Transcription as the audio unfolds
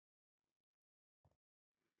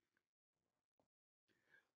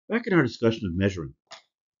Back in our discussion of measuring,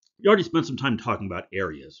 we already spent some time talking about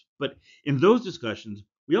areas, but in those discussions,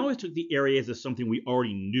 we always took the areas as something we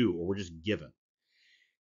already knew or were just given.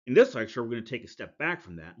 In this lecture, we're going to take a step back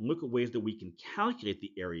from that and look at ways that we can calculate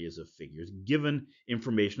the areas of figures given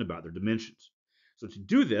information about their dimensions. So to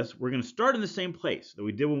do this, we're going to start in the same place that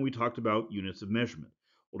we did when we talked about units of measurement.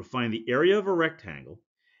 We'll define the area of a rectangle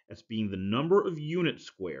as being the number of unit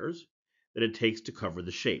squares that it takes to cover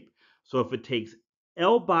the shape. So if it takes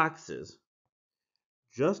L boxes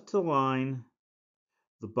just to line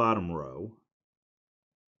the bottom row,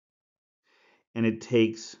 and it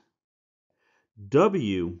takes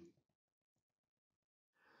W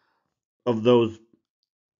of those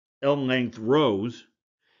L length rows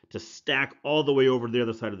to stack all the way over the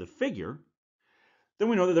other side of the figure, then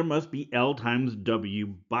we know that there must be L times W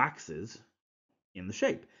boxes in the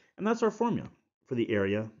shape. And that's our formula for the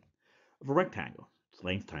area of a rectangle. It's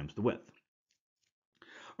length times the width.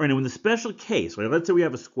 All right, now in the special case, right, let's say we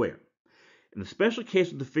have a square. In the special case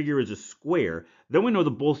where the figure is a square, then we know that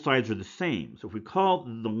both sides are the same. So if we call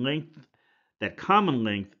the length, that common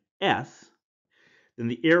length, S, then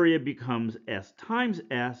the area becomes S times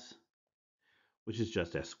S, which is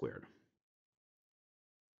just S squared.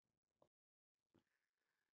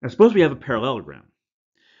 Now suppose we have a parallelogram.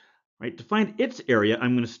 Right? To find its area,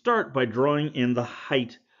 I'm going to start by drawing in the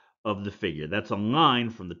height of the figure. That's a line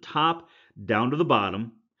from the top down to the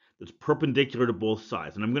bottom that's perpendicular to both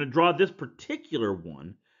sides. And I'm going to draw this particular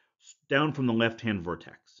one down from the left-hand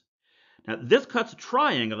vertex. Now, this cuts a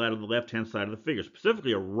triangle out of the left-hand side of the figure,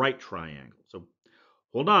 specifically a right triangle. So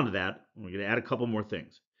hold on to that. We're going to add a couple more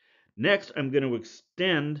things. Next, I'm going to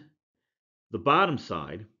extend the bottom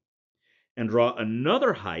side and draw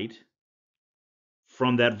another height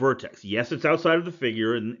from that vertex. Yes, it's outside of the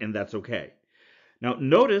figure, and that's okay. Now,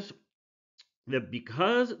 notice that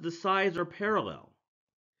because the sides are parallel,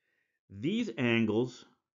 these angles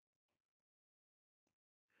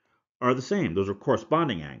are the same. Those are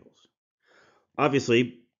corresponding angles.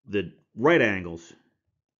 Obviously, the right angles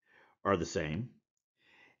are the same.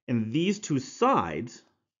 And these two sides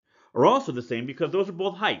are also the same because those are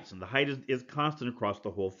both heights, and the height is constant across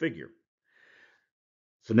the whole figure.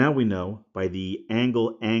 So now we know by the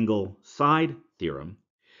angle side theorem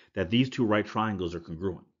that these two right triangles are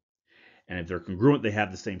congruent. And if they're congruent, they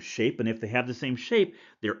have the same shape. And if they have the same shape,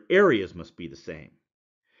 their areas must be the same.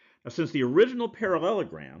 Now, since the original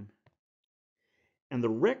parallelogram and the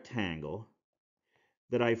rectangle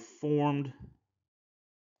that I formed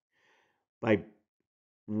by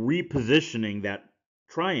repositioning that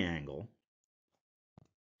triangle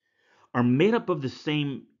are made up of the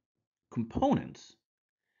same components,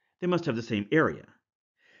 they must have the same area.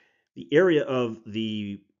 The area of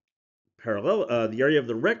the the area of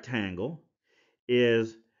the rectangle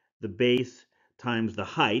is the base times the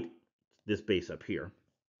height, this base up here,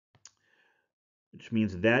 which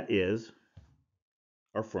means that is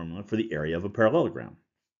our formula for the area of a parallelogram.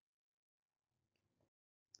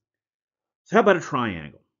 So how about a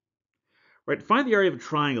triangle? Right, to find the area of a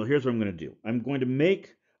triangle, here's what I'm going to do. I'm going to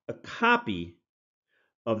make a copy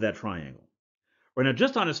of that triangle. Right, now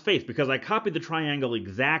just on its face, because I copied the triangle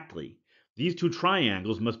exactly, these two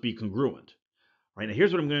triangles must be congruent. Right, now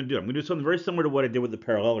here's what I'm going to do. I'm going to do something very similar to what I did with the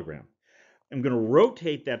parallelogram. I'm going to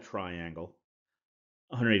rotate that triangle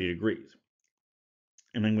 180 degrees.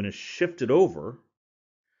 And I'm going to shift it over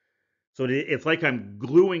so it's like I'm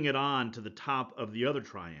gluing it on to the top of the other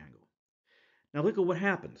triangle. Now look at what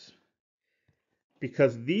happens.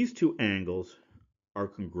 Because these two angles are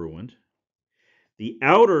congruent, the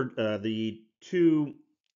two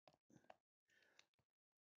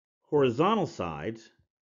horizontal sides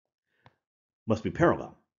must be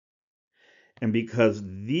parallel. And because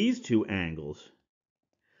these two angles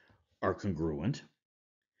are congruent,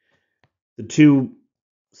 the two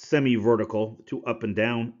semi-vertical, two up and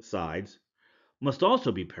down sides must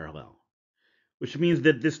also be parallel, which means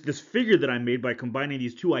that this figure that I made by combining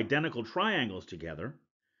these two identical triangles together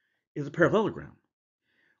is a parallelogram.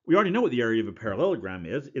 We already know what the area of a parallelogram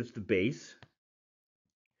is. It's the base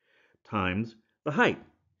times the height.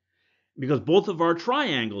 Because both of our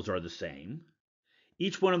triangles are the same,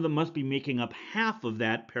 each one of them must be making up half of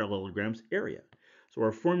that parallelogram's area. So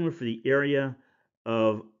our formula for the area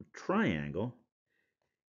of a triangle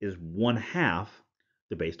is 1/2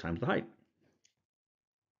 the base times the height.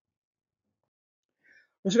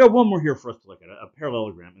 Let's got one more here for us to look at, a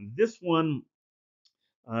parallelogram. And this one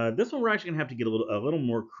we're actually going to have to get a little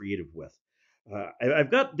more creative with.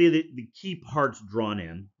 I've got the key parts drawn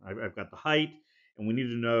in. I've got the height, and we need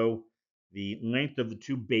to know the length of the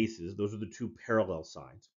two bases. Those are the two parallel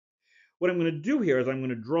sides. What I'm going to do here is I'm going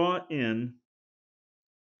to draw in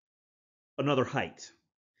another height.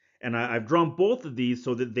 And I've drawn both of these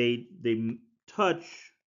so that they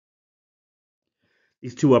touch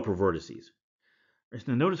these two upper vertices.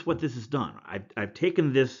 Now notice what this has done. I've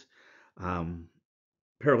taken this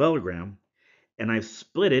parallelogram and I've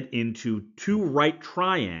split it into two right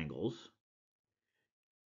triangles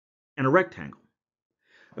and a rectangle.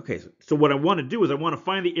 Okay, so what I want to do is I want to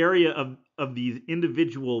find the area of these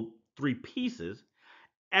individual three pieces,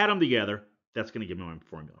 add them together. That's going to give me my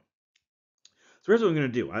formula. So here's what I'm going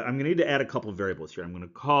to do. I'm going to need to add a couple of variables here. I'm going to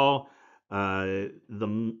call the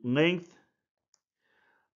length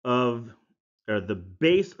of, or the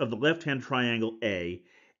base of the left-hand triangle A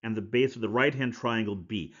and the base of the right-hand triangle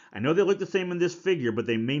B. I know they look the same in this figure, but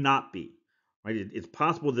they may not be. Right? It's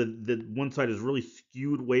possible that one side is really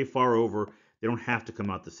skewed way far over. They don't have to come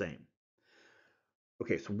out the same.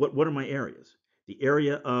 Okay, so what are my areas? The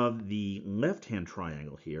area of the left-hand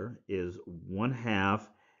triangle here is 1/2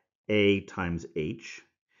 A times H.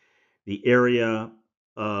 The area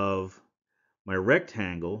of my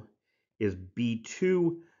rectangle is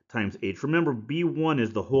B2 times H. Remember, B1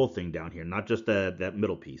 is the whole thing down here, not just that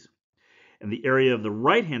middle piece. And the area of the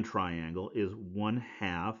right-hand triangle is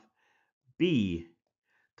 1/2 B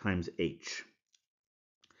times H.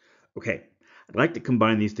 Okay, I'd like to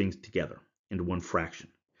combine these things together into one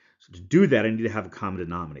fraction. So to do that, I need to have a common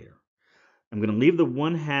denominator. I'm going to leave the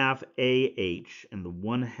 1/2 AH and the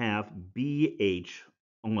 1/2 BH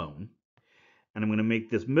alone. And I'm going to make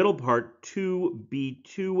this middle part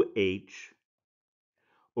 2B2H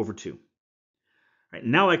over 2. All right,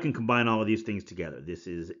 now I can combine all of these things together. This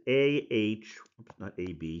is AH, not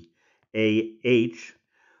AB, AH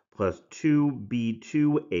plus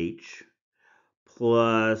 2B2H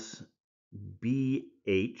plus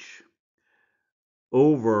BH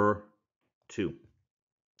over 2.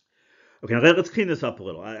 Okay, now let's clean this up a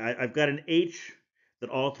little. I've got an H that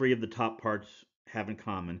all three of the top parts have in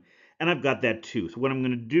common, and I've got that 2. So what I'm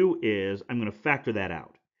going to do is I'm going to factor that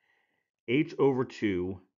out. H over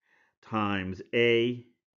 2 times A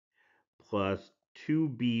plus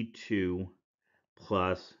 2B2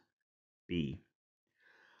 plus B.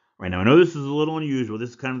 All right, now I know this is a little unusual.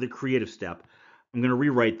 This is kind of the creative step. I'm going to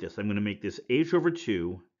rewrite this. I'm going to make this H over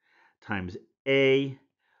 2 times A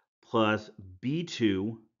plus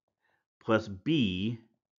B2 plus B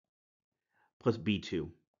plus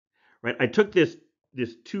B2. Right? I took this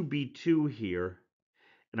 2B2 here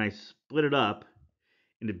and I split it up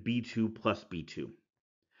into B2 plus B2.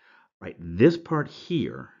 Right? This part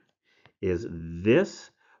here is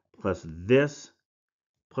this plus this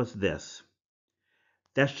plus this.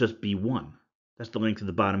 That's just B1. That's the length of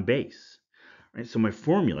the bottom base. Right? So my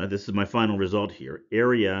formula, this is my final result here.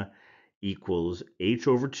 Area equals H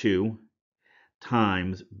over 2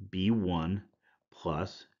 times B1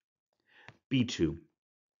 plus B2.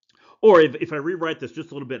 Or if I rewrite this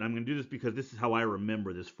just a little bit, I'm going to do this because this is how I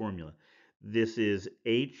remember this formula. This is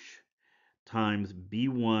H times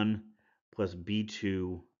B1 plus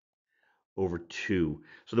B2 over 2.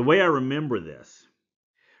 So the way I remember this,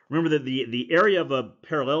 remember that the area of a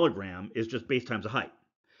parallelogram is just base times the height.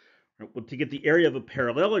 Right? Well, to get the area of a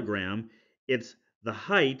parallelogram, it's the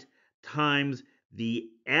height times the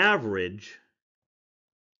average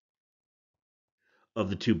of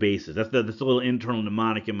the two bases. That's a little internal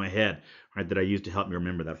mnemonic in my head, right, that I use to help me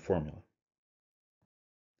remember that formula.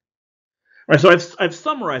 All right, so I've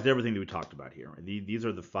summarized everything that we talked about here. Right? These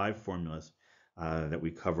are the 5 formulas that we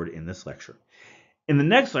covered in this lecture. In the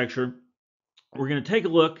next lecture, we're going to take a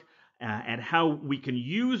look at how we can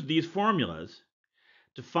use these formulas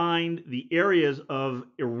to find the areas of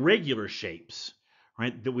irregular shapes,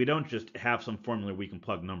 right, that we don't just have some formula we can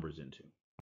plug numbers into.